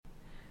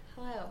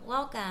Hello.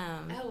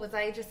 Welcome. Oh, was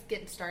I just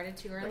getting started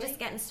too early? We're just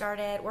getting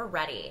started. We're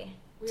ready.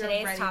 We are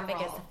Today's ready to topic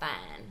is roll.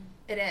 fun.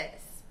 It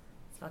is.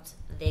 It's about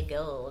the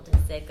gold.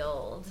 The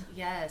gold.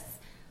 Yes.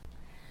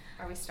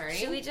 Are we starting?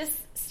 Should we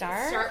just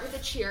start? Start with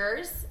a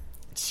cheers.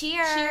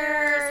 Cheers.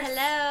 Cheers.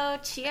 Hello.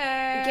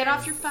 Cheers. Get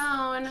off your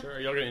phone. Sure,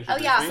 y'all gonna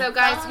introduce yeah, me? So,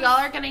 guys, Phones- y'all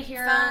are going to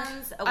hear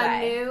phones a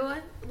away.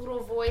 new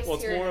little voice Well,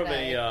 it's here more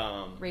today.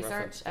 of a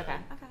Research? reference. Okay.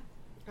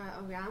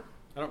 Oh, yeah?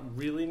 I don't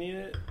really need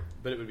it,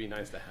 but it would be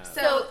nice to have.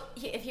 So-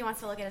 if he wants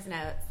to look at his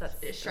notes,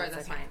 Sure,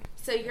 that's okay. fine.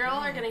 So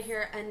y'all are going to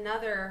hear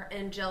another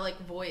angelic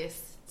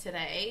voice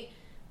today.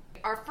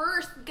 Our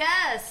first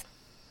guest.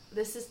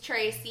 This is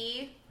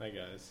Tracy, Hi,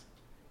 guys.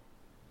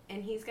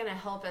 and he's going to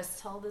help us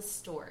tell this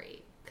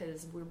story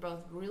because we're both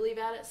really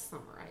bad at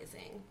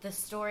summarizing. The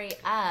story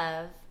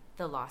of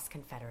the lost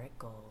Confederate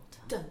gold.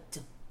 Dun,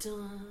 dun,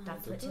 dun.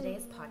 That's what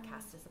today's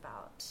podcast is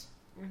about.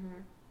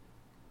 Mm-hmm.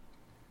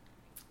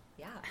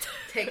 Yeah.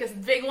 Take a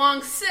big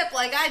long sip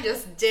like I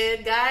just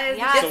did, guys.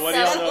 Yeah. Get So what do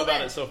y'all know settled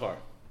about in. it so far?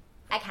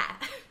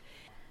 Okay.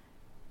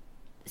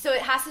 So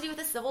it has to do with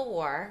the Civil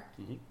War,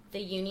 Mhm. the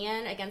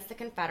Union against the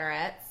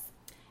Confederates,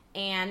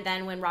 and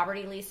then when Robert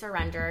E. Lee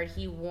surrendered,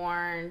 he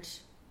warned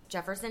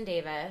Jefferson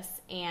Davis,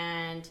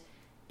 and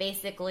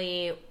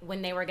basically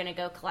when they were going to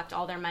go collect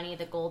all their money,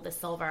 the gold, the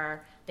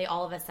silver, they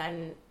all of a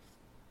sudden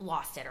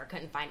lost it or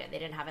couldn't find it. They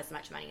didn't have as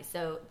much money.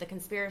 So the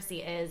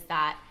conspiracy is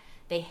that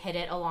they hid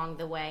it along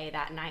the way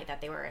that night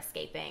that they were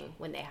escaping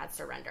when they had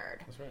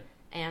surrendered. That's right.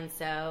 And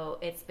so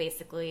it's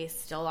basically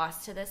still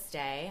lost to this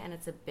day, and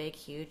it's a big,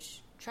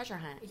 huge treasure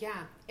hunt.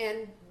 Yeah,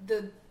 and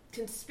the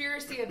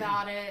conspiracy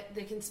about it,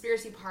 the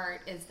conspiracy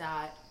part is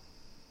that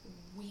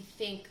we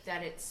think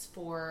that it's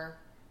for,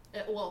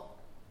 well,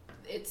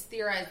 it's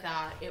theorized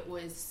that it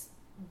was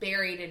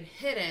buried and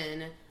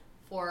hidden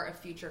for a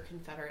future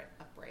Confederate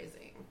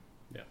uprising.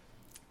 Yeah.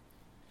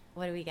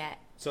 What do we get?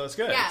 So that's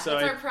good. Yeah, so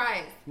that's our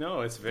prize.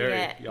 No, it's very.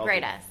 Yeah, y'all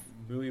grade did us.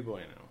 Muy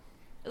bueno.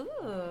 Ooh.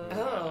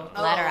 Oh.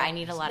 Letter. I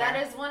need a letter.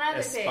 That is one other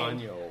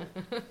Espanol.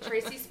 thing.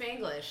 Tracy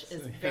Spanglish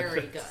is Yeah,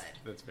 very that's- good.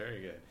 That's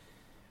very good.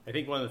 I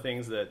think one of the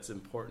things that's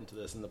important to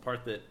this, and the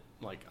part that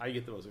I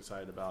get the most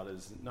excited about,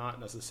 is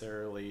not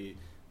necessarily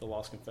the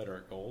lost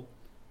Confederate gold,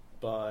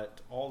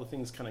 but all the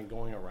things kind of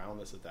going around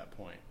this at that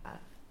point.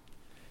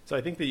 So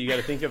I think that you got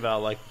to think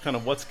about kind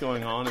of what's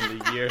going on in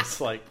the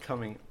years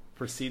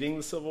preceding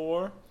the Civil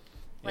War.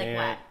 Like And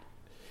what?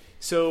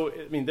 So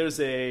I mean,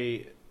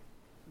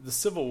 the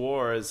Civil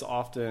War is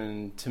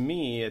often, to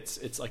me,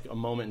 it's like a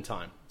moment in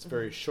time. It's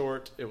very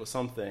short. It was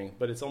something,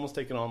 but it's almost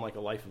taken on like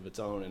a life of its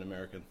own in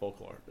American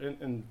folklore,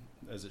 and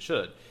as it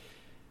should.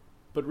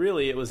 But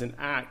really, it was an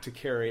act to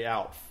carry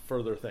out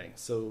further things.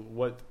 So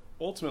what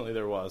ultimately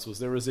there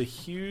was a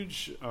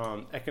huge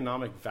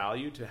economic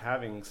value to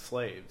having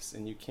slaves,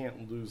 and you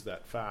can't lose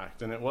that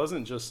fact. And it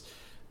wasn't just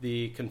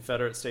the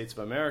Confederate States of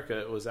America.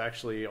 It was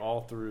actually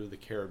all through the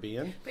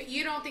Caribbean. But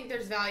you don't think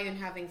there's value in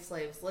having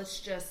slaves.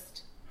 Let's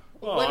just...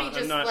 Well, let me I'm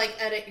just not-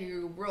 edit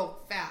you real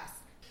fast.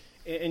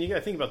 And you got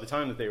to think about the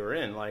time that they were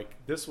in.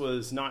 This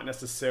was not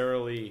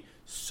necessarily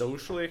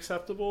socially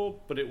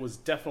acceptable, but it was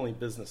definitely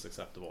business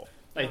acceptable.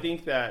 I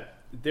think that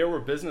there were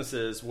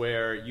businesses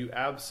where you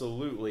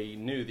absolutely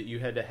knew that you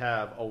had to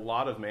have a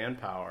lot of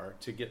manpower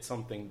to get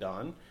something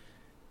done.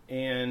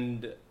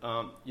 And,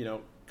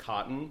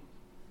 cotton,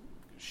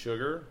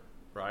 sugar,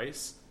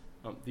 rice,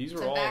 these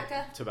were all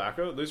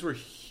tobacco. Those were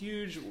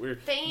huge. You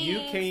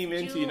came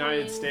into the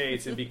United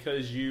States, and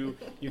because you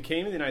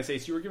came to the United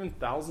States, you were given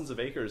thousands of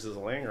acres as a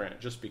land grant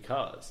just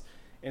because.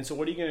 And so,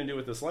 what are you going to do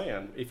with this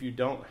land if you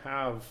don't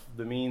have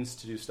the means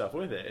to do stuff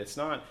with it? It's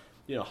not,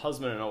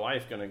 husband and a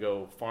wife going to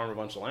go farm a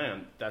bunch of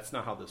land. That's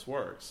not how this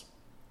works.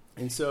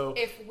 And so,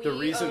 If we the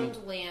reason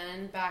owned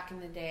land back in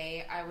the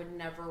day, I would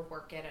never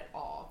work it at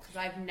all because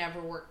I've never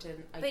worked in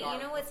a But yard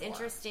you know what's before.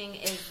 interesting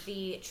is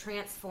the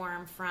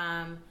transform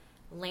from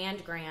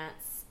land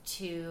grants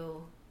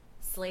to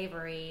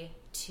slavery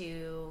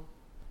to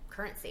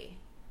currency,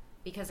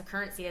 because a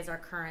currency is our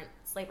current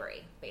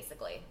slavery,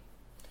 basically.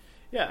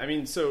 Yeah, I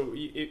mean, so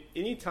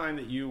any time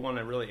that you want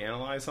to really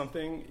analyze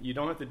something, you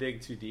don't have to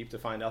dig too deep to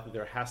find out that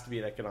there has to be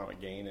an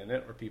economic gain in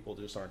it, or people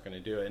just aren't going to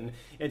do it.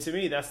 And to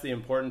me, that's the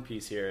important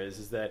piece here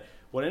is that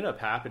what ended up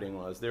happening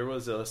was there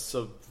was a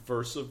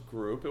subversive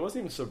group. It wasn't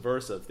even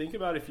subversive. Think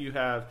about if you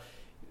have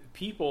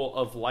people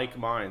of like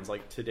minds,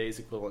 like today's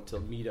equivalent to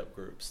meetup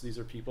groups. These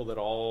are people that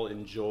all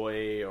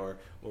enjoy or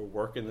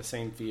work in the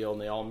same field,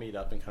 and they all meet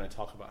up and kind of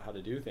talk about how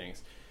to do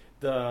things.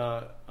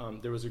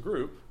 There was a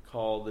group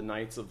called the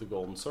Knights of the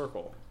Golden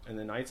Circle. And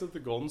the Knights of the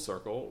Golden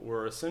Circle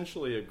were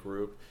essentially a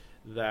group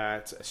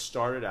that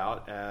started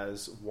out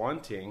as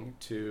wanting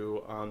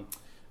to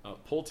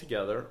pull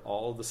together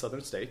all of the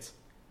southern states.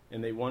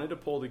 And they wanted to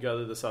pull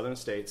together the southern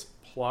states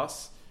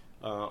plus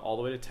all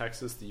the way to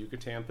Texas, the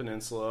Yucatan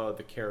Peninsula,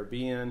 the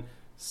Caribbean,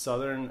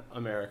 Southern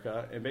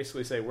America, and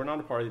basically say, we're not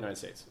a part of the United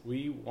States.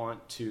 We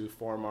want to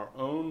form our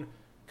own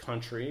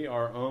country,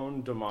 our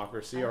own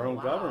democracy, our own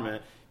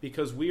government,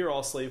 because we are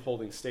all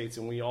slave-holding states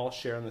and we all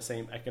share in the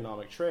same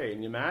economic trade.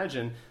 And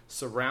imagine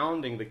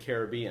surrounding the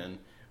Caribbean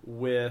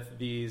with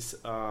these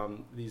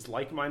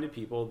like-minded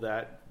people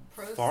that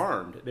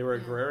farmed. They were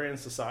agrarian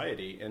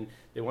society, and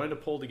they wanted to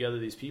pull together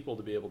these people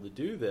to be able to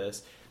do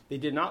this. They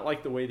did not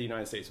like the way the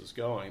United States was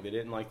going. They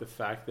didn't like the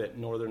fact that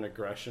Northern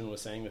aggression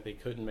was saying that they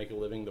couldn't make a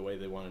living the way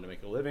they wanted to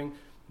make a living.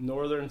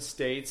 Northern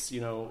states,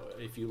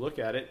 if you look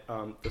at it,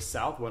 the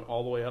South went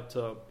all the way up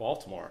to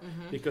Baltimore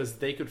because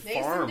they could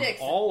farm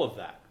all of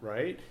that,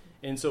 right?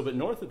 And so, but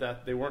north of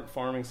that, they weren't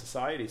farming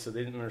society, so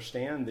they didn't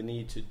understand the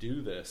need to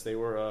do this. They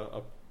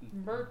were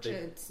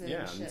merchants and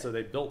shit. And so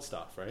they built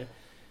stuff, right?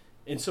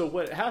 And so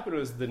what happened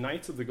was the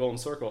Knights of the Golden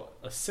Circle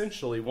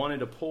essentially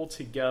wanted to pull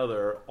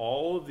together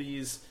all of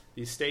these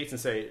states and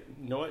say,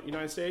 you know what,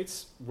 United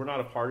States, we're not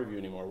a part of you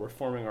anymore. We're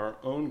forming our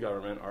own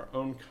government, our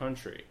own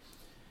country.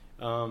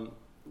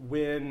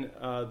 When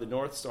the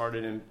North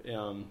started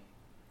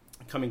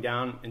coming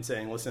down and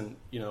saying, listen,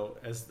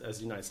 as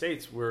the United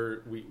States,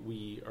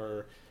 we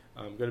are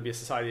going to be a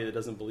society that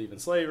doesn't believe in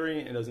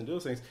slavery and doesn't do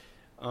those things,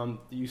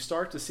 you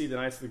start to see the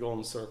Knights of the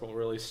Golden Circle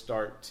really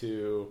start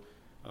to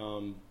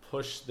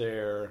push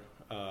their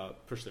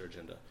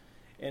agenda.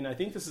 And I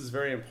think this is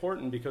very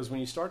important because when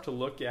you start to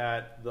look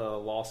at the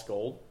lost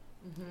gold,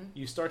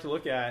 you start to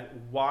look at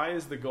why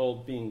is the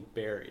gold being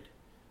buried?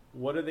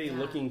 What are they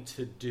looking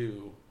to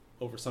do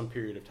over some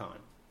period of time,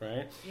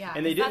 right? Yeah,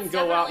 and they didn't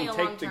go out and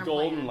take the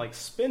gold and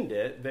spend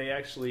it. They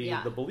actually,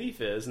 the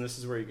belief is, and this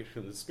is where you get to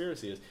the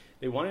conspiracy, is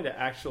they wanted to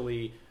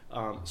actually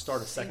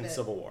start a second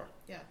civil war.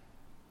 Yeah.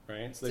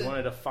 Right? So they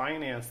wanted to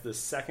finance this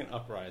second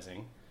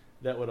uprising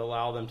that would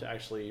allow them to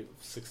actually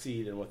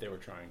succeed in what they were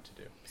trying to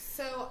do.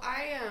 So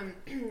I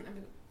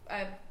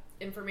have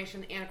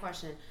information and a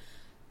question.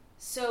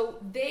 So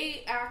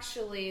they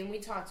actually, and we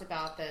talked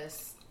about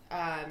this,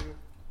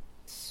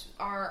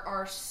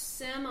 are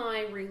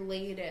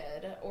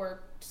semi-related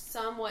or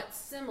somewhat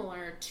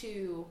similar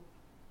to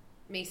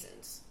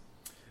Masons.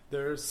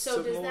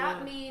 So does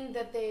that mean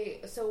that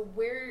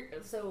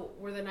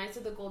were the Knights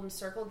of the Golden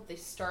Circle, did they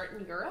start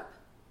in Europe?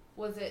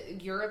 Was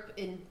it Europe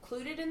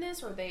included in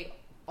this, or were they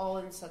all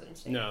in southern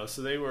states? No,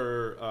 so they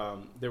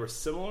were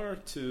similar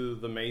to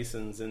the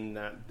Masons in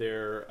that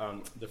the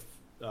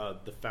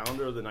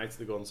founder of the Knights of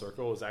the Golden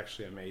Circle was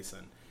actually a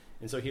Mason,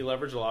 and so he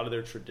leveraged a lot of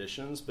their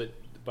traditions, but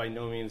by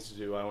no means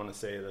do I want to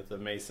say that the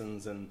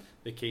Masons and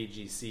the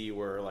KGC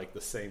were like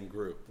the same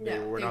group. They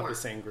were not the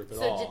same group at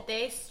all. So did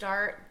they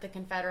start the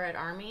Confederate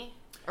Army?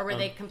 Or were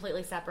they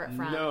completely separate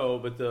from? No,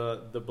 but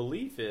the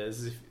belief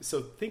is,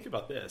 so think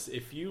about this.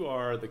 If you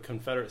are the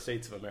Confederate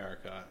States of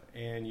America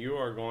and you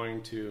are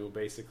going to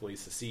basically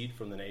secede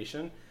from the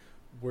nation,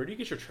 where do you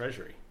get your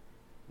treasury?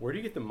 Where do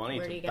you get the money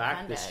to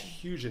back this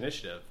huge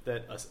initiative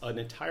that an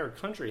entire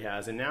country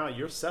has? And now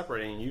you're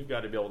separating, and you've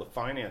got to be able to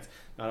finance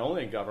not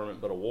only a government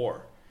but a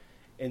war.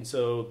 And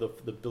so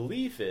the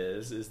belief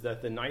is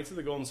that the Knights of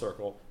the Golden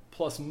Circle,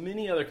 plus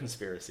many other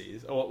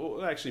conspiracies,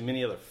 well, actually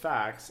many other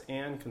facts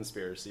and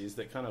conspiracies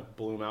that kind of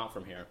bloom out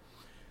from here.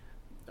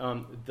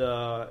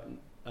 The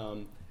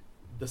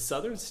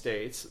southern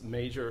states'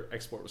 major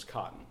export was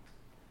cotton.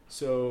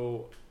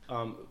 So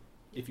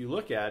if you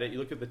look at it, you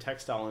look at the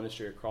textile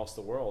industry across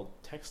the world,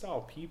 textile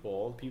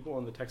people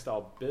in the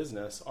textile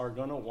business are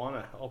going to want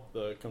to help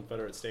the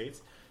Confederate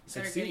States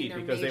succeed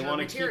because they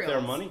want to keep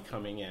their money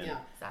coming in. Yeah,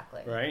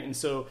 exactly. Right? And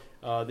so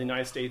the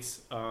United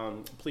States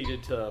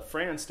pleaded to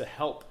France to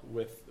help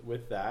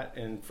with that.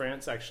 And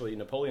France actually,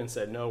 Napoleon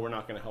said, no, we're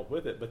not going to help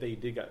with it. But they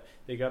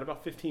got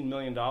about $15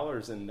 million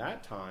in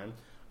that time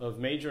of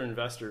major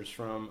investors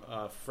from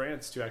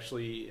France to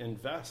actually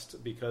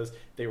invest because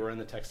they were in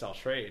the textile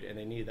trade and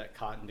they needed that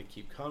cotton to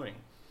keep coming.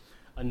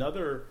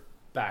 Another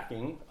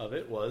backing of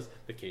it was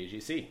the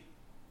KGC.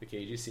 The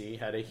KGC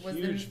had a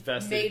huge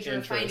vested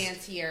interest,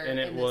 financier, and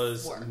it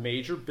was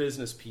major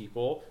business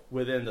people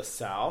within the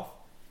South,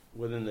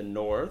 within the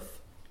North,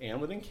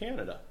 and within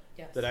Canada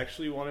that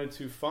actually wanted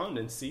to fund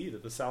and see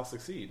that the South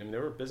succeed. I mean,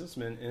 there were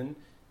businessmen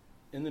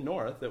in the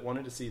North that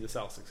wanted to see the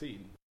South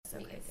succeed. So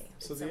crazy.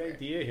 So the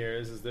idea here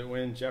is that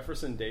when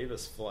Jefferson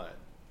Davis fled,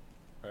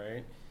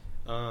 right,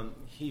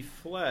 he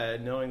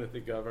fled knowing that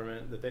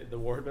the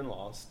war had been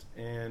lost,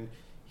 and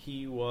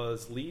he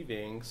was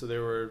leaving. So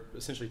there were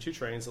essentially two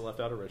trains that left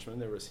out of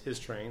Richmond. There was his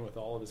train with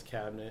all of his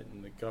cabinet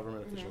and the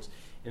government officials,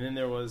 and then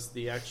there was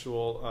the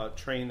actual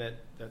train that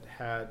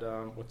had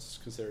what's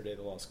considered today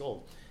the lost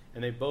gold.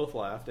 And they both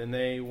left, and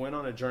they went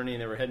on a journey,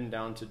 and they were heading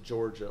down to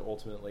Georgia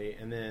ultimately,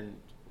 and then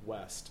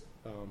west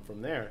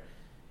from there.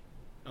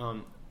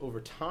 Over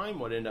time,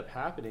 what ended up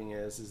happening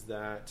is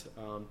that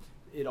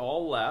it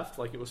all left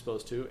like it was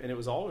supposed to, and it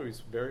was always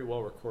very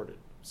well recorded.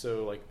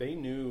 So, like, they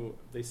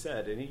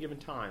said at any given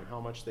time how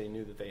much they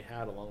knew that they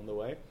had along the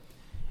way.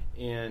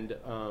 And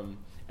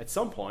at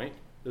some point,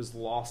 there's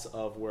loss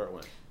of where it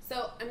went.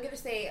 So, I'm going to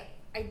say,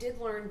 I did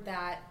learn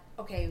that,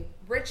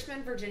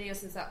 Richmond, Virginia,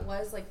 since that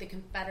was, like, the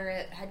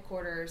Confederate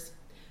headquarters,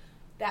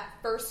 that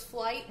first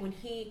flight, when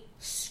he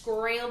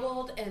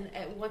scrambled and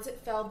once it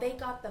fell, they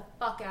got the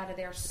fuck out of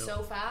there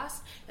so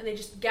fast, and they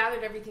just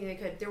gathered everything they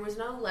could. There was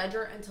no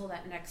ledger until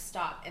that next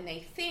stop, and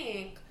they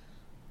think,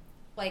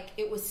 like,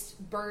 it was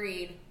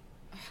buried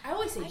I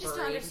always say I just don't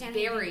buried, understand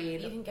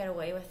buried. how you can get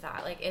away with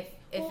that. Like, if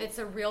it's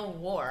a real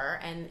war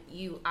and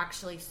you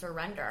actually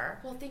surrender.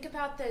 Well, think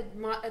about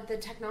the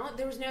technology.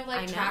 There was no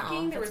I know,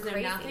 tracking. There that's was no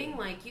crazy. nothing.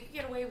 Like, you could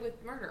get away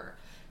with murder.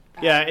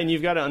 Yeah, and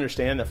you've got to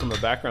understand that from a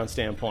background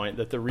standpoint,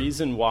 that the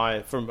reason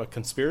why, from a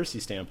conspiracy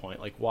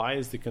standpoint, like, why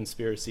is the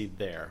conspiracy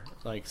there?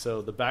 Like,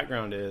 so the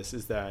background is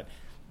that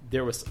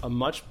there was a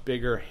much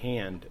bigger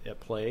hand at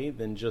play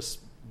than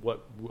just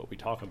what we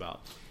talk about.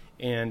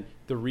 And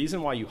the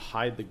reason why you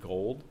hide the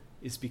gold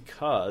is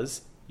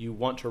because you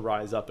want to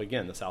rise up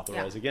again. The South will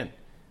rise again.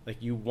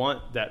 Like, they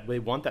want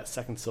that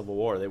second Civil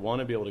War. They want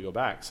to be able to go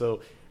back.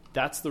 So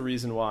that's the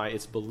reason why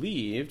it's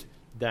believed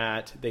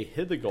that they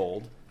hid the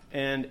gold,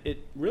 and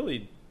it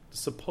really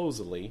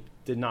supposedly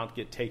did not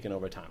get taken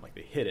over time. Like,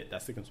 they hid it.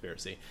 That's the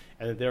conspiracy.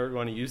 And that they're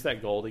going to use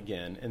that gold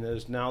again. And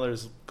there's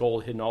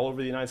gold hidden all over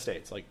the United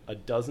States, like a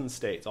dozen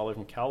states, all the way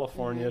from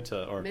California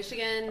to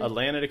Michigan,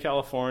 Atlanta to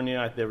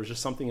California. There was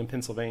just something in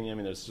Pennsylvania. I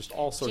mean, there's just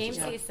all sorts of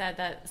stuff. Jamesy said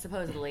that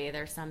supposedly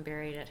there's some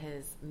buried at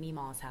his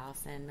Meemaw's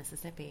house in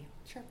Mississippi.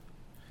 sure.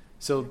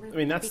 So, I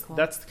mean, that's cool.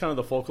 that's kind of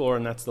the folklore,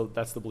 and that's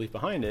the belief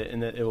behind it,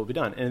 and that it will be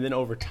done. And then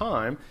over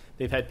time,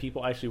 they've had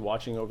people actually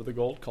watching over the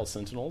gold called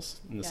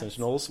Sentinels, and the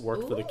Sentinels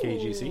worked for the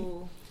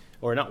KGC,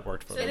 or not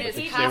worked for So them, it but is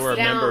they passed were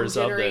down members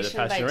of the generation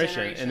past by generation.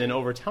 generation. And then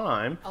over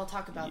time, I'll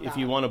talk about if that.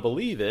 you want to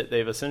believe it,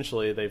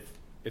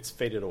 it's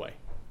faded away,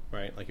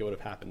 right? Like, it would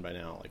have happened by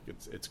now. Like,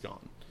 it's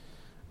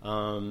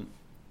gone.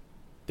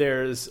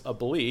 There's a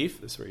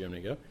belief. This is where you're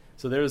going to go.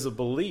 So there's a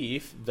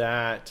belief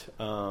that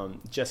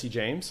Jesse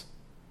James.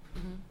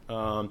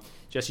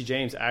 Jesse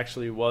James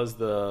actually was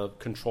the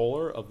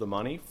controller of the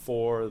money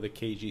for the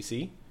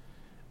KGC.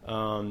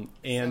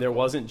 And there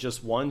wasn't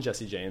just one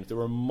Jesse James. There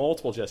were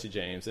multiple Jesse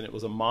James, and it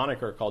was a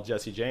moniker called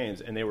Jesse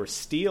James. And they were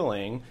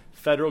stealing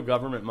federal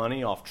government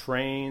money off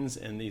trains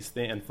and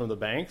and from the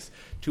banks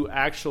to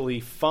actually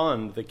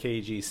fund the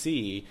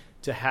KGC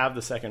to have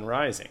the Second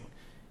Rising.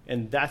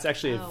 And that's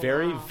actually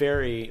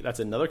that's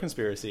another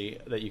conspiracy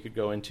that you could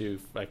go into,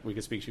 like, we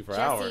could speak to for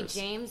hours. Jesse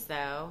James,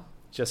 though.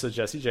 Just as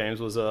Jesse James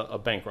was a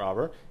bank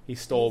robber. He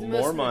stole He's the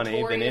most more money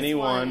than notorious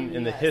anyone one,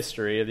 in the yes.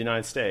 history of the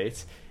United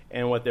States.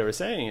 And what they were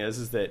saying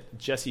is that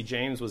Jesse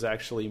James was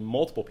actually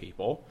multiple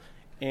people.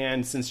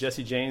 And since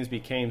Jesse James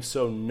became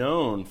so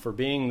known for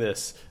being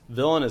this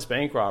villainous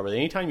bank robber, that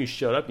anytime you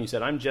showed up and you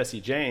said, "I'm Jesse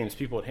James,"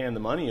 people would hand the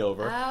money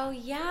over. Oh,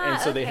 yeah.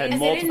 And so they had okay.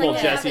 multiple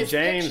have Jesse his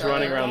James picture.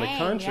 running around the Dang,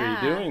 country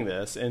yeah. doing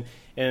this.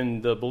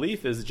 And the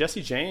belief is that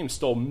Jesse James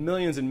stole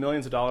millions and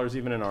millions of dollars,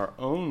 even in our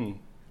own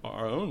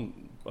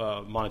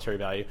monetary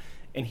value.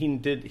 And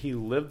he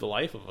lived the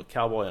life of a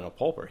cowboy and a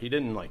pulper. He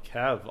didn't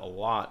have a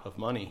lot of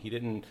money. He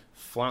didn't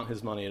flaunt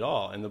his money at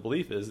all. And the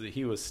belief is that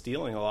he was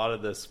stealing a lot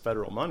of this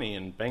federal money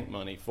and bank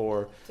money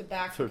To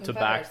back the to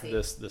back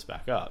Confederacy. this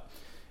back up.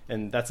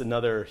 And that's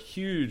another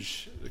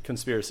huge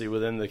conspiracy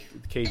within the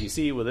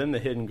KGC, within the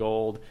hidden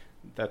gold.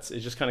 It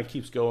just kind of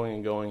keeps going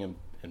and going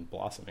and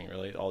blossoming,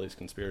 really, all these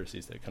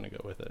conspiracies that kind of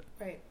go with it.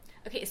 Right.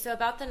 Okay, so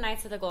about the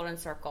Knights of the Golden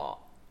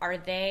Circle, are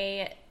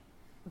they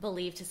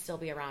believed to still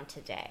be around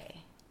today?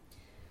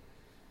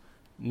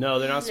 No,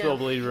 they're not still No.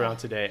 believed around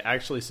today.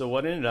 Actually, so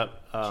what ended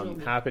up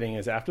happening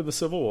is after the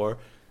Civil War,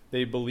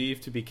 they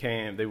believed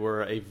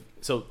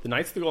so the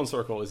Knights of the Golden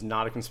Circle is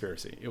not a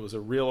conspiracy. It was a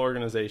real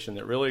organization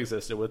that really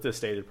existed with this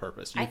stated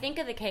purpose. I think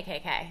of the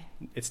KKK.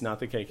 It's not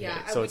the KKK,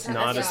 Yeah, so it's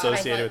not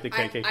associated with the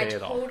KKK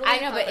at all. Totally I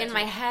know, thought but that in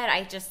my too. head,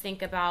 I just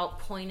think about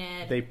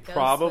pointed. They ghosts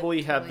probably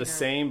with have the pointer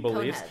same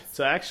beliefs. cone heads.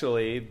 So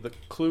actually, the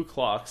Ku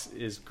Klux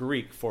is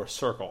Greek for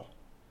circle,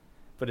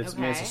 but it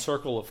means Okay. a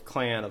circle of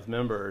clan of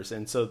members,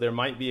 and so there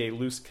might be a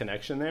loose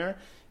connection there,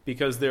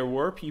 because there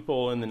were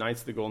people in the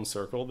Knights of the Golden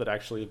Circle that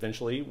actually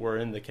eventually were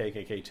in the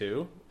KKK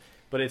too,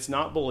 but it's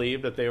not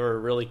believed that they were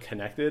really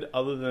connected,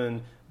 other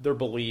than their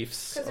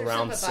beliefs 'Cause they're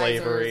around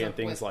sympathizers slavery and of-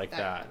 things with like that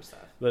that. kind of stuff.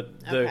 But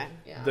Okay.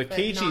 Yeah, the but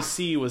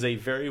KGC was a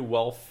very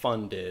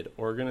well-funded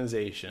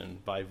organization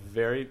by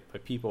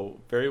people,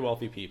 very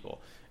wealthy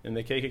people, and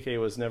the KKK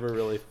was never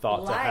really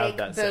thought to have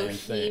that same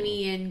thing.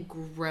 Bohemian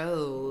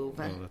Grove.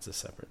 Oh, that's a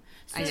separate.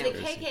 So the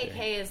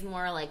KKK is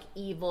more like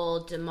evil,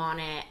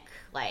 demonic,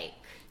 like.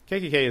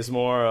 KKK is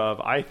more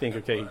of, I think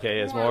of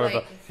KKK as More more of a,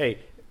 like hey,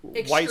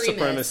 white extremist.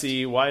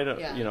 supremacy, white,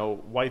 Yeah.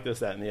 white this,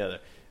 that, and the other.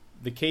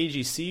 The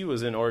KGC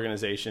was an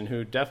organization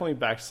who definitely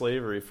backed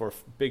slavery for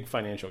big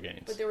financial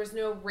gains. But there was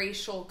no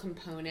racial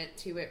component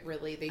to it,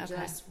 really. They Okay.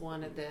 just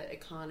wanted the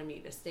economy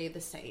to stay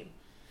the same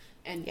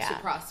and Yeah. to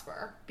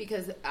prosper.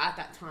 Because at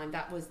that time,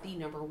 that was the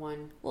number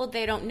one. Well,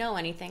 they don't know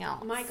anything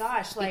else. Oh my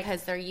gosh, like,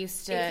 because they're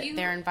used if to you-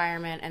 their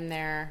environment and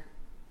their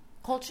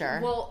culture.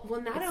 Well,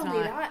 not It's only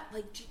not-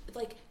 that,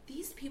 like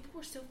these people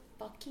were so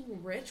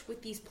fucking rich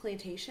with these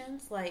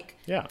plantations. Like,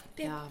 Yeah.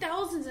 they have Yeah.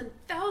 thousands and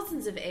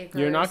thousands of acres.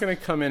 You're not going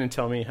to come in and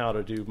tell me how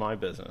to do my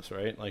business,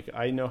 right? Like,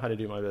 I know how to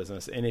do my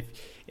business,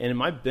 and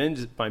my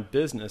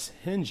business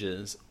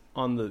hinges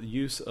on the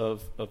use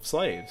of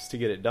slaves to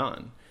get it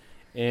done.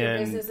 Your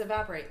And business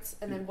evaporates,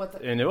 and then what?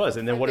 and it was,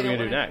 and then what are we they going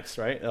to do don't wanna- next,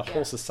 right? A Yeah.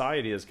 whole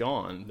society is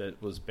gone that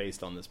was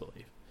based on this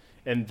belief,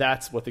 And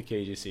that's what the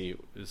KGC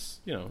is,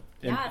 Yeah,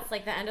 it's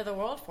like the end of the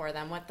world for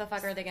them. What the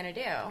fuck are they going to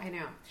do? I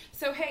know.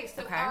 So,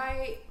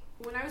 Okay.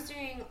 When I was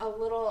doing a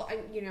little, I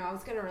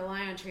was going to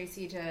rely on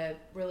Tracy to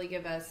really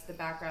give us the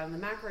background, the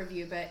macro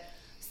view, but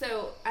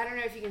so I don't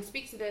know if you can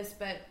speak to this,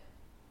 but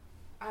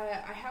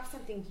I have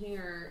something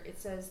here. It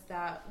says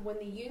that when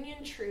the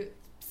Union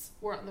troops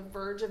were on the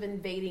verge of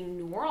invading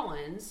New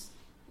Orleans,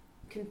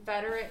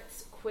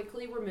 Confederates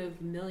quickly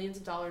removed millions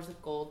of dollars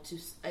of gold to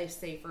a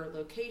safer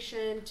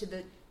location, to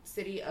the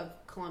city of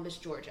Columbus,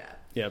 Georgia.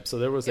 Yeah, so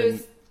there was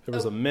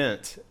a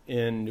mint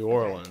in New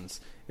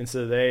Orleans. And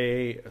so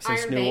since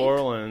Iron New Bank.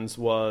 Orleans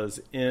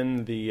was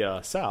in the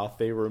South,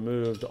 they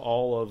removed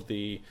all of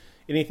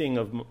anything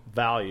of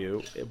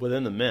value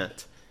within the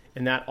mint.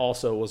 And that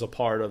also was a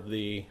part of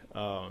the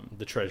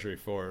treasury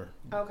for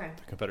the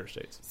Confederate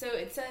States. So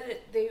it said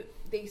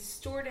they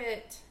stored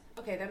it.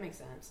 Okay, that makes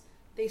sense.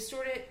 They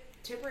stored it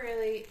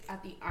temporarily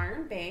at the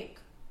Iron Bank,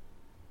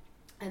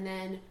 and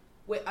then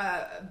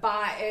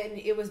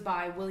it was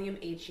by William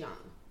H. Young.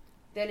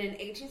 Then in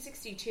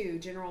 1862,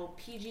 General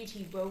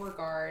P.G.T.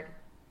 Beauregard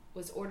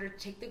was ordered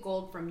to take the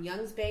gold from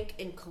Young's Bank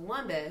in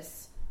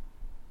Columbus,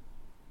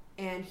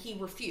 and he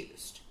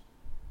refused.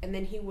 And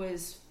then he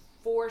was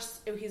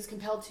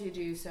compelled to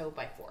do so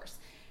by force.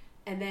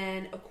 And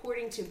then,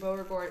 according to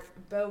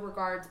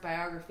Beauregard's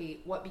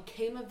biography, what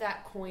became of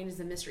that coin is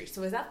a mystery.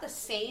 So is that the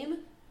same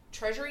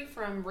treasury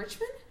from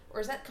Richmond, or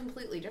is that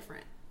completely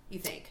different, you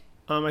think?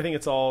 I think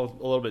it's all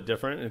a little bit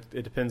different.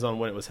 It depends on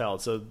when it was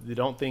held. So you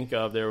don't think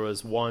of there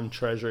was one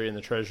treasury and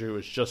the treasury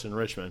was just in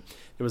Richmond.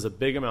 There was a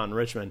big amount in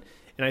Richmond.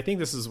 And I think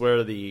this is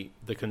where the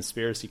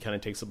conspiracy kind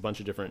of takes a bunch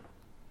of different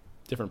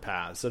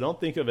paths. So don't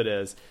think of it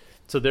as,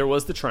 so there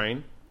was the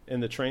train,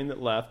 and the train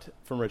that left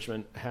from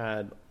Richmond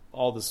had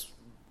all this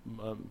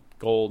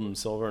gold and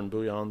silver and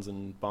bullions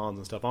and bonds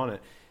and stuff on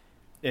it.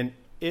 And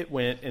it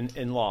went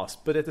and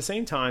lost. But at the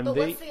same time, But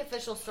what's the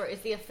official story? Is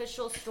the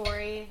official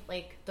story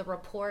like the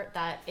report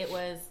that it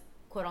was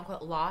quote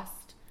unquote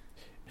lost?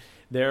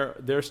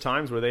 There's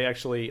times where they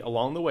actually,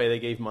 along the way, they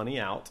gave money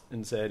out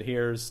and said,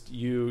 here's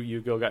you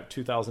got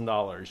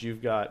 $2,000.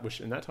 You've got, which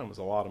in that time was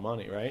a lot of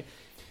money, right?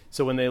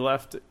 So when they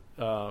left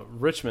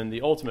Richmond,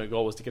 the ultimate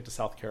goal was to get to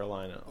South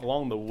Carolina.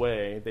 Along the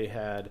way, they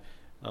had,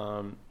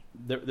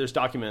 there's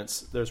documents,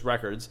 there's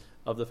records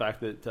of the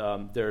fact that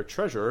their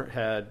treasurer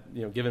had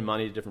given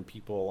money to different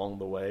people along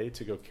the way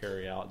to go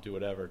carry out, do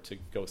whatever, to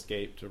go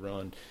escape, to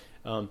run.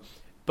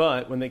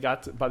 But when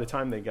by the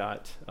time they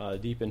got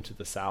deep into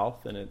the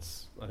South, and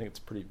I think it's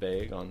pretty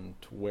vague on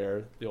to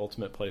where the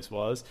ultimate place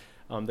was,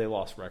 they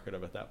lost record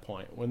of it at that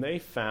point. When they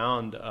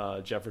found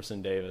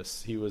Jefferson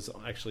Davis, he was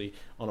actually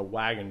on a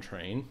wagon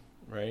train,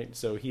 right?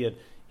 So he had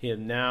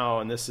now,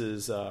 and this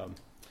is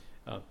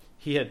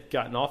he had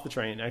gotten off the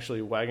train,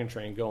 actually wagon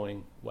train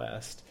going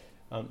west.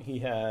 He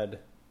had,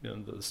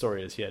 the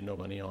story is he had no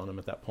money on him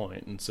at that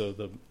point, and so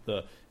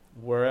the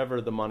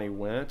wherever the money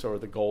went or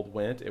the gold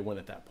went, it went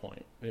at that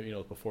point.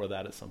 Before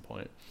that, at some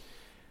point.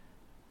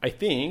 I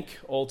think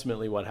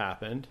ultimately what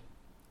happened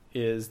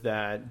is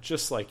that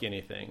just like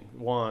anything,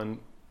 one,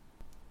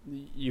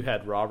 you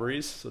had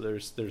robberies. So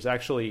there's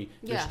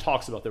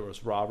talks about there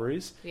was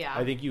robberies. Yeah.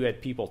 I think you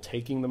had people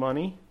taking the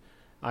money.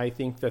 I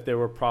think that there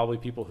were probably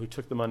people who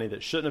took the money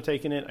that shouldn't have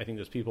taken it. I think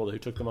there's people who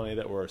took the money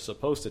that were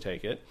supposed to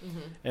take it.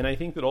 Mm-hmm. And I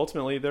think that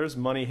ultimately there's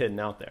money hidden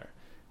out there.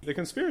 The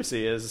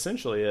conspiracy is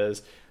essentially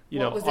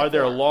are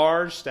there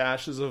large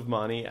stashes of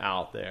money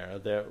out there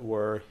that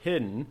were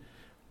hidden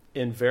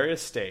in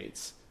various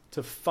states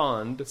to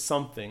fund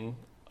something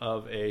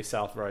of a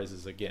South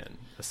Rises Again,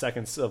 a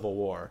second Civil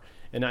War?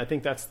 And I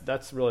think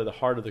that's really the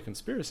heart of the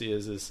conspiracy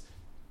is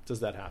does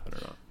that happen or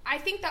not? I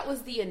think that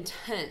was the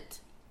intent.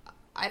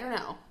 I don't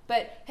know.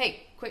 But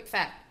hey, quick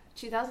fact.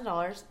 $2,000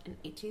 in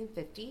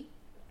 1850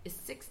 is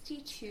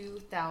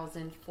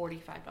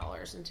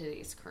 $62,045 in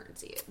today's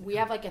currency. We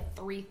have like a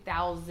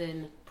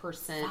 3,000%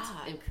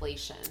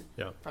 inflation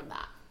from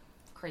that.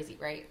 Crazy,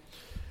 right?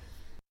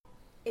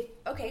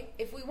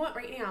 If we want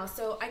right now,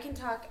 so I can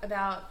talk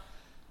about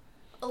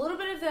a little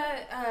bit of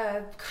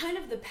the kind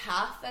of the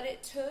path that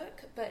it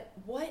took, but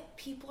what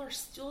people are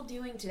still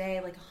doing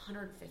today, like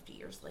 150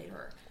 years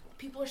later.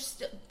 People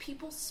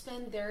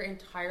spend their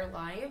entire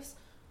lives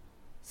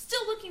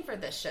still looking for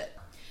this shit.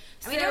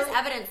 I mean, there's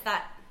evidence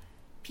that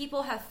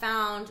people have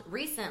found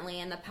recently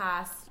in the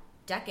past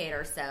decade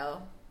or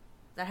so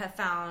that have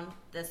found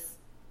this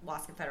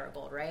lost Confederate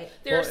gold, right?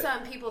 There are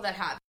some people that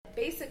have.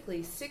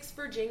 Basically, 6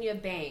 Virginia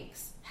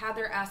banks had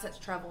their assets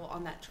travel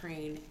on that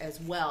train as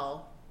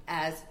well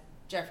as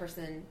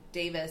Jefferson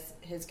Davis,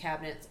 his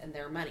cabinets, and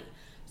their money.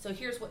 So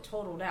here's what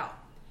totaled out.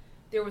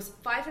 There was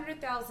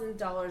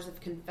 $500,000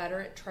 of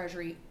Confederate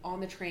treasury on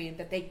the train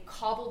that they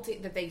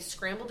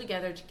scrambled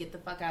together to get the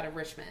fuck out of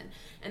Richmond.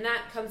 And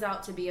that comes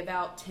out to be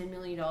about $10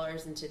 million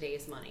in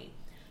today's money.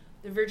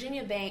 The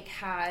Virginia Bank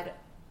had,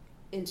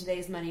 in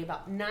today's money,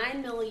 about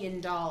 $9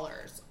 million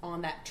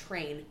on that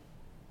train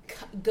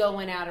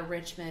going out of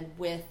Richmond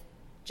with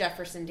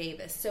Jefferson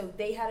Davis. So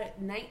they had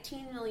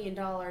 $19 million,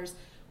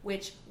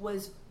 which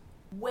was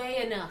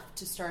way enough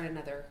to start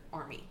another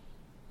army.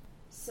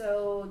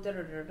 So,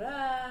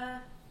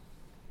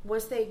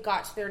 once they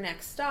got to their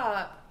next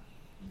stop,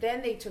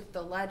 then they took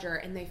the ledger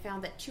and they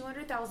found that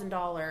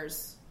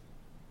 $200,000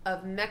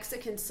 of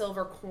Mexican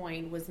silver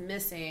coin was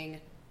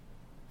missing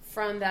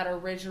from that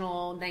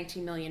original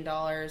 $19 million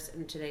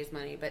in today's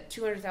money, but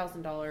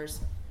 $200,000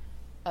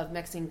 of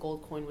Mexican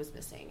gold coin was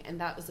missing,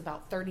 and that was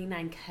about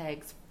 39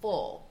 kegs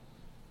full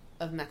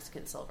of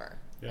Mexican silver.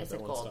 Yeah, I said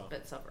that gold, stop.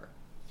 but silver.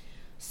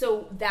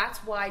 So that's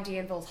why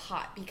Danville's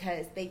hot,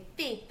 because they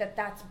think that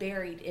that's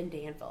buried in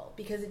Danville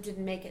because it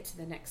didn't make it to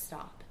the next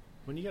stop.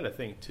 When you got to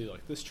think too,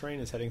 like this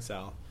train is heading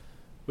south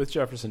with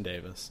Jefferson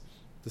Davis.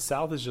 The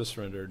South has just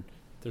surrendered.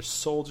 There's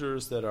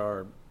soldiers that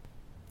are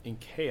in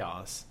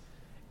chaos,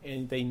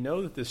 and they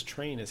know that this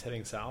train is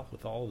heading south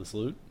with all of this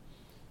loot.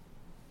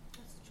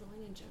 That's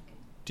Julian joking.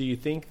 Do you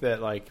think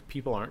that like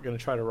people aren't going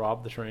to try to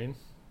rob the train?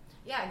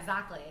 Yeah,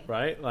 exactly.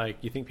 Right? Like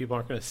you think people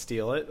aren't going to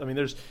steal it? I mean,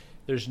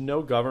 there's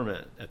no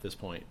government at this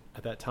point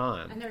at that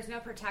time. And there's no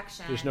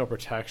protection. There's no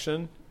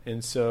protection,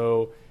 and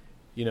so,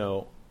 you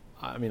know,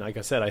 I mean, like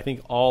I said, I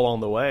think all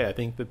along the way, I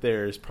think that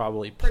there's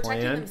probably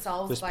planned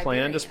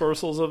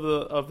dispersals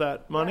of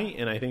that money,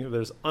 and I think that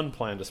there's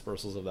unplanned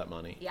dispersals of that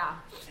money. Yeah.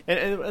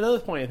 And another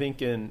point, I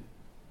think in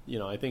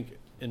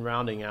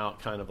rounding out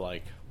kind of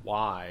like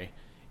why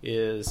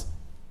is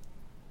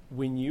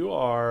when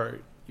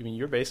you're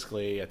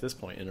basically at this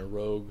point in a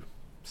rogue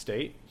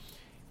state,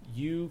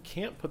 you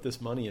can't put this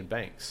money in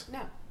banks.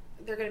 No,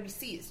 they're going to be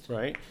seized.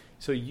 Right?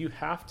 So you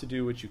have to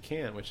do what you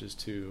can, which is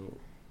to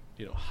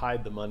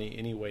hide the money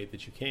any way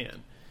that you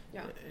can.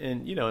 Yeah.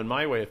 And, in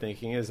my way of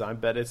thinking is I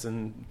bet it's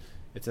in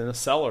a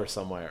cellar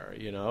somewhere,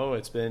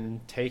 it's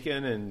been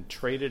taken and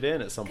traded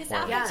in at some point.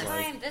 Because at the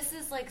time, this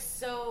is like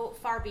so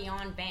far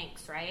beyond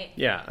banks, right?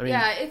 Yeah. I mean,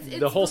 it's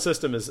the whole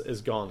system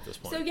is gone at this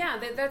point. So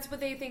that's what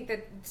they think,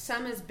 that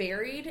some is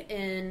buried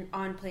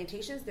on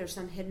plantations. There's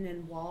some hidden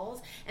in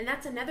walls. And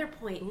that's another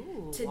point.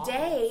 Ooh,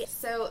 today. Walls.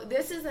 So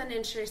this is an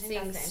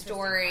interesting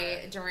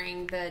story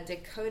during the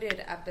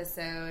Decoded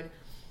episode.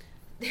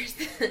 There's,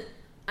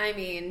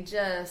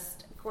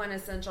 just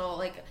quintessential,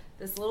 like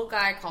this little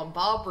guy called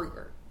Bob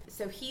Ruger.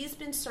 So he's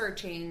been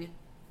searching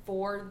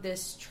for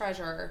this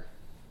treasure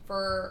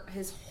for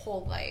his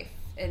whole life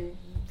and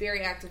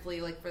very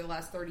actively, like for the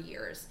last 30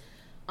 years.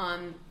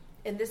 And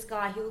this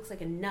guy, he looks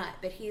like a nut,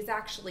 but he's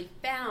actually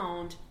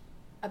found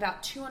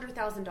about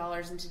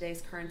 $200,000 in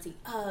today's currency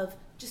of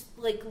just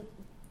like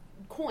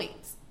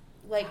coins.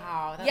 Like,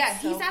 wow,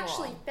 that's he's so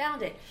actually cool.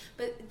 found it.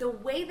 But the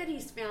way that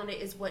he's found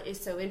it is what is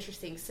so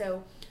interesting.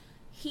 So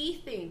he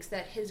thinks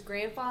that his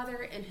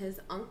grandfather and his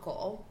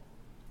uncle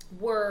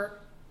were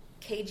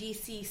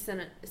KGC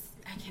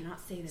I cannot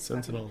say this.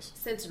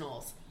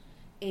 Sentinels.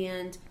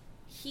 And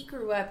he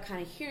grew up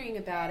kind of hearing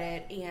about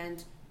it,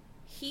 and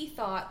he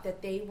thought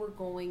that they were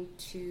going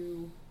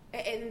to,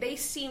 and they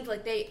seemed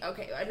like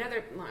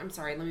I'm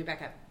sorry, let me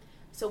back up.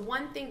 So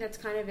one thing that's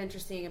kind of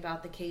interesting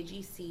about the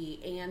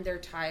KGC and their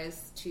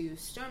ties to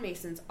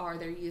stonemasons are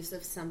their use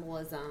of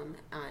symbolism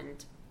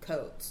and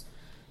codes.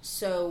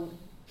 So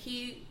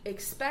he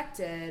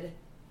expected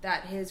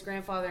that his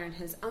grandfather and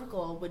his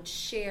uncle would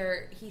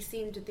share. He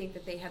seemed to think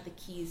that they had the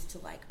keys to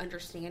like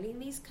understanding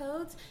these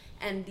codes,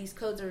 and these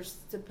codes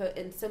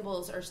and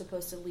symbols are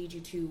supposed to lead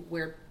you to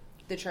where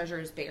the treasure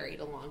is buried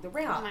along the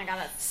route. Oh my God,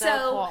 that's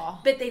so cool.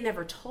 But they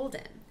never told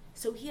him.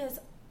 So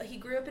he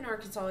grew up in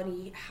Arkansas, and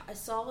he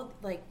saw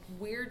like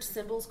weird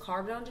symbols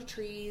carved onto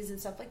trees and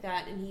stuff like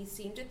that, and he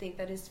seemed to think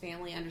that his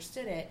family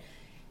understood it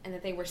and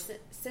that they were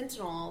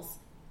sentinels,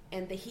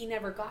 and that he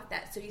never got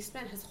that. So he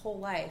spent his whole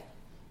life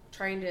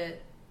trying to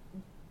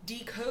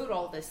decode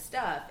all this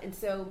stuff. And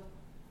so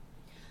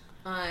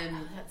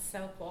that's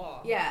so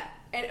cool. Yeah.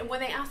 And when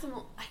they asked him,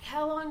 like,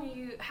 how long have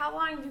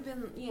you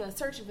been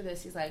searching for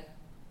this, he's like,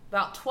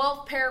 about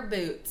 12 pair of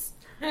boots.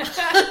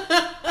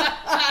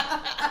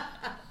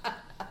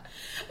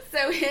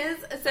 So his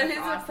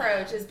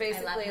approach is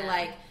basically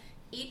like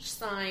each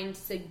sign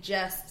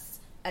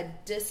suggests a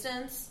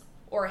distance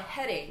or a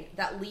heading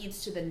that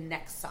leads to the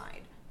next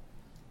sign.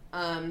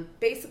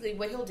 Basically,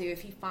 what he'll do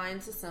if he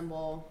finds a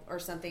symbol or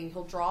something,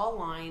 he'll draw a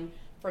line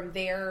from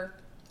there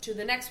to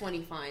the next one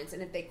he finds,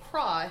 and if they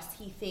cross,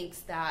 he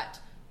thinks that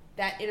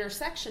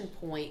intersection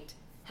point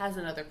has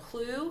another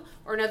clue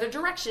or another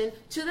direction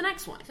to the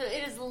next one. So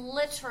it is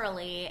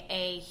literally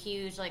a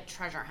huge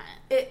treasure hunt.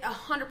 It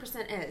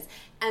 100% is.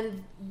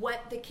 And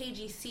what the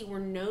KGC were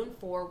known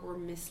for were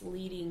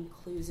misleading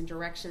clues and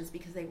directions,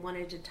 because they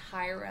wanted to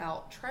tire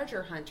out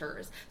treasure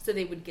hunters so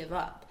they would give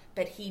up.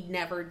 But he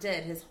never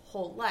did his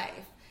whole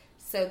life.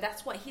 So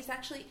that's why he's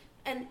actually,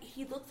 and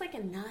he looks like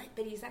a nut,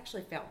 but he's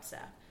actually found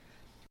stuff.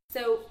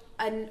 So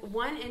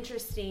one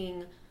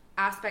interesting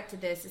aspect to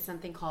this is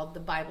something called the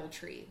Bible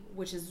tree,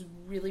 which is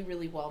really,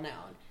 really well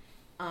known.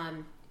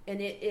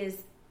 And it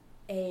is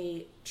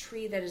a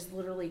tree that is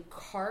literally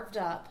carved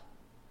up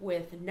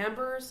with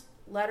numbers,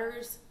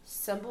 letters,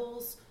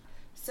 symbols.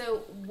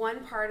 So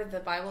one part of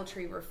the Bible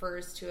tree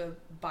refers to a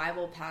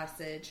Bible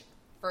passage,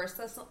 1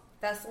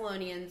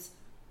 Thessalonians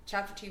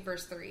chapter 2,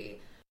 verse 3.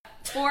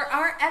 For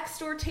our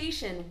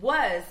exhortation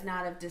was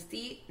not of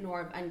deceit,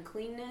 nor of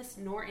uncleanness,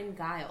 nor in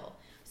guile.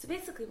 So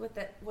basically,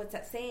 what's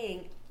that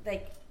saying?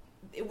 Like,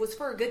 it was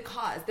for a good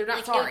cause. They're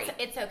not sorry.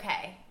 It's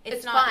okay.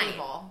 It's not fine.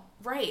 evil,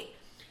 right?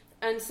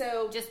 And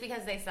so, just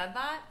because they said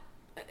that,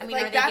 I mean,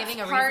 like, are they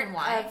giving a reason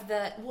why?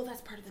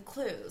 That's part of the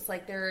clues.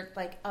 Like, they're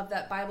like of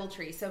that Bible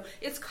tree. So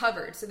it's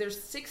covered. So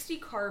there's 60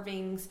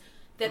 carvings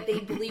that they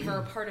believe are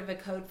a part of a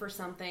code for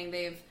something.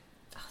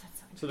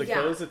 So the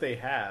codes that they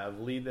have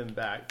lead them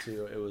back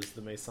to, it was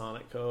the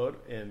Masonic code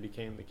and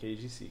became the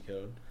KGC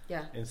code.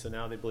 Yeah. And so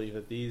now they believe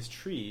that these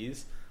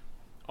trees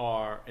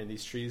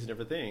and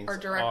different things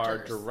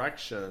are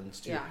directions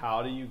to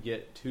how do you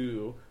get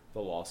to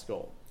the lost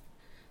gold.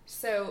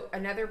 So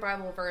another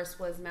Bible verse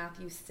was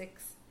Matthew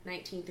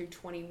 6:19 through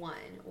 21,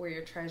 where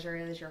your treasure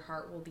is, your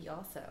heart will be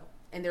also.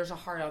 And there's a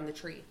heart on the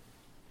tree.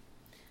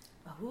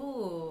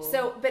 Ooh.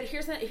 So, but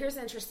here's an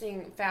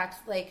interesting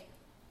fact. Like,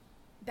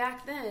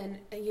 back then,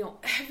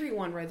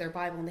 everyone read their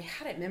Bible and they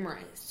had it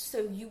memorized.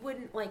 So you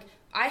wouldn't, like,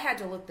 I had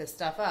to look this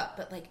stuff up,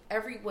 but, like,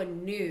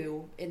 everyone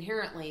knew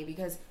inherently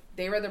because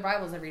they read their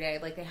Bibles every day.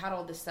 Like, they had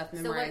all this stuff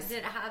memorized. So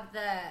did it have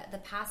the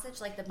passage,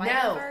 like the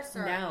Bible verse?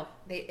 Or? No.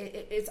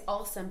 It's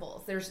all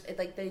symbols.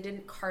 They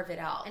didn't carve it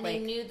out. And they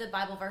knew the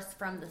Bible verse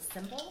from the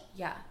symbol?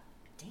 Yeah.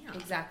 Damn.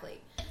 Exactly.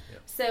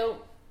 Yep.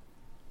 So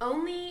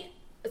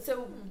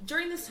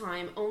during this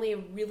time, only a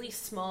really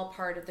small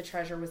part of the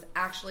treasure was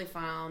actually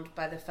found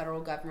by the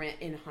federal government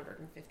in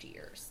 150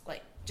 years.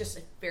 Like, just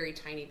a very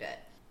tiny bit.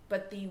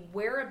 But the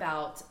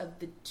whereabouts of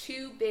the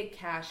two big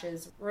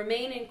caches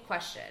remain in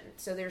question.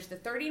 So there's the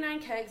 39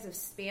 kegs of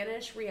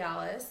Spanish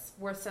reales,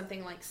 worth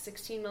something like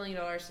 $16 million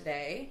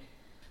today.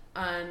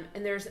 And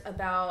there's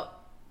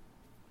about,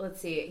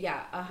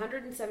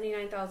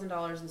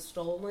 $179,000 in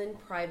stolen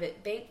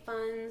private bank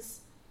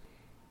funds.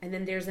 And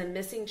then there's a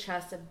missing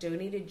chest of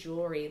donated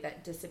jewelry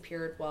that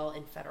disappeared while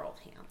in federal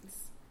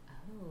hands.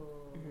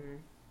 Oh.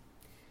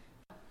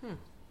 Mm-hmm.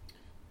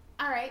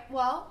 All right,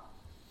 well.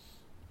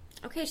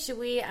 Okay, should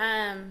we,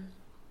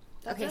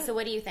 so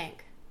what do you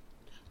think?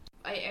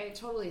 I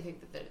totally think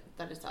that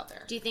it's out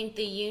there. Do you think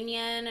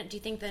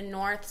the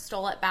North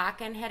stole it back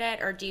and hid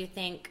it? Or do you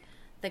think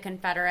the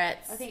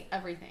Confederates? I think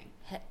everything.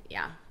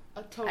 Yeah.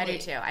 Totally. I do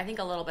too. I think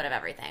a little bit of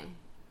everything.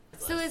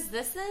 So is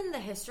this in the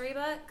history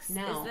books?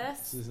 No.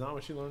 This is not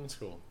what you learn in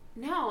school.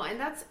 No, and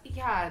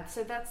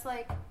so that's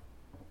like,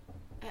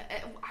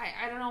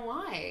 I don't know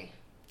why.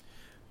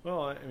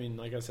 Well, I mean,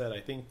 like I said,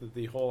 I think that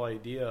the whole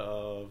idea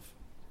of,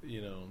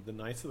 the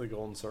Knights of the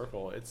Golden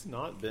Circle, it's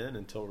not been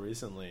until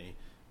recently,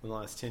 in the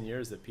last 10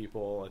 years, that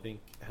people, I think,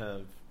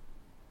 have,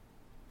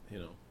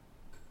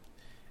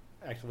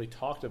 actively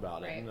talked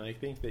about it. Right. And I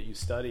think that you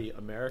study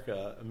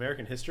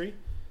American history,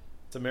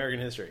 it's American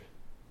history.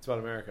 It's about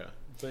America.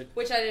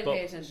 Which I didn't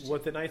pay attention to.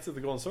 What the Knights of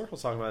the Golden Circle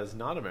is talking about is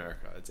not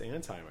America. It's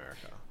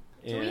anti-America.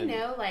 Do we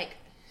know,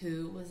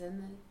 who was in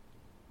the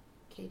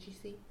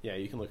KGC? Yeah,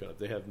 you can look it up.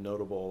 They have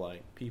notable,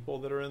 people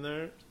that are in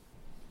there.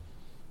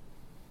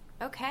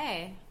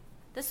 Okay.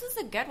 This was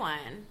a good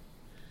one.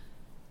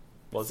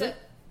 Was it?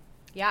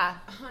 Yeah.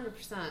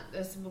 100%.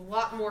 This is a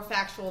lot more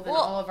factual than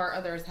all of our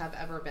others have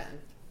ever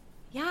been.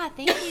 Yeah,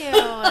 thank you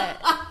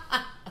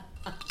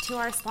to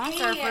our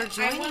sponsor for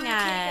joining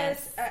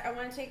us. I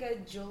want to take a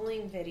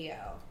jeweling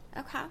video.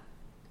 Okay.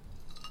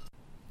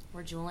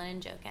 We're jeweling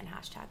and joking.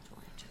 Hashtag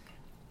jeweling and joking.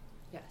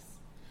 Yes.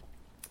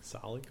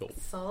 Solid gold.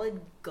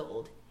 Solid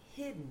gold.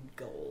 Hidden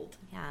gold.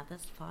 Yeah,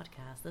 this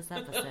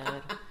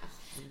episode,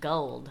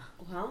 gold.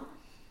 Well.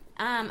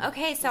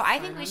 Okay, so I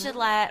think we should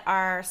let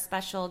our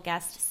special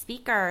guest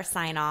speaker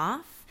sign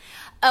off.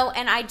 Oh,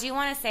 and I do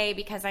want to say,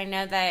 because I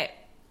know that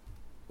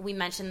we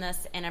mentioned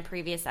this in a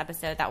previous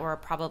episode that we're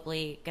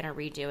probably going to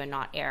redo and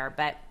not air,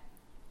 but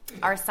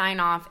our sign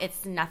off,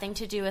 it's nothing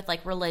to do with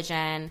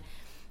religion.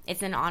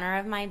 It's in honor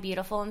of my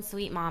beautiful and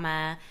sweet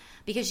mama,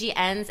 because she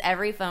ends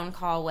every phone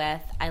call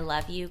with, I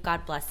love you,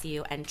 God bless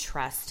you, and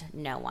trust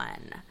no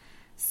one.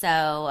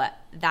 So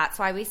that's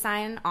why we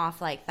sign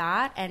off like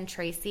that. And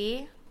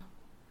Tracy?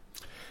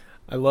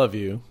 I love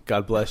you,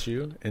 God bless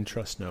you, and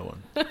trust no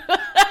one. So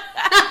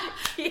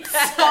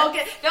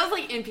good. That was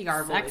like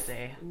NPR voice.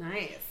 Sexy.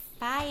 Nice.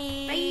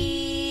 Bye.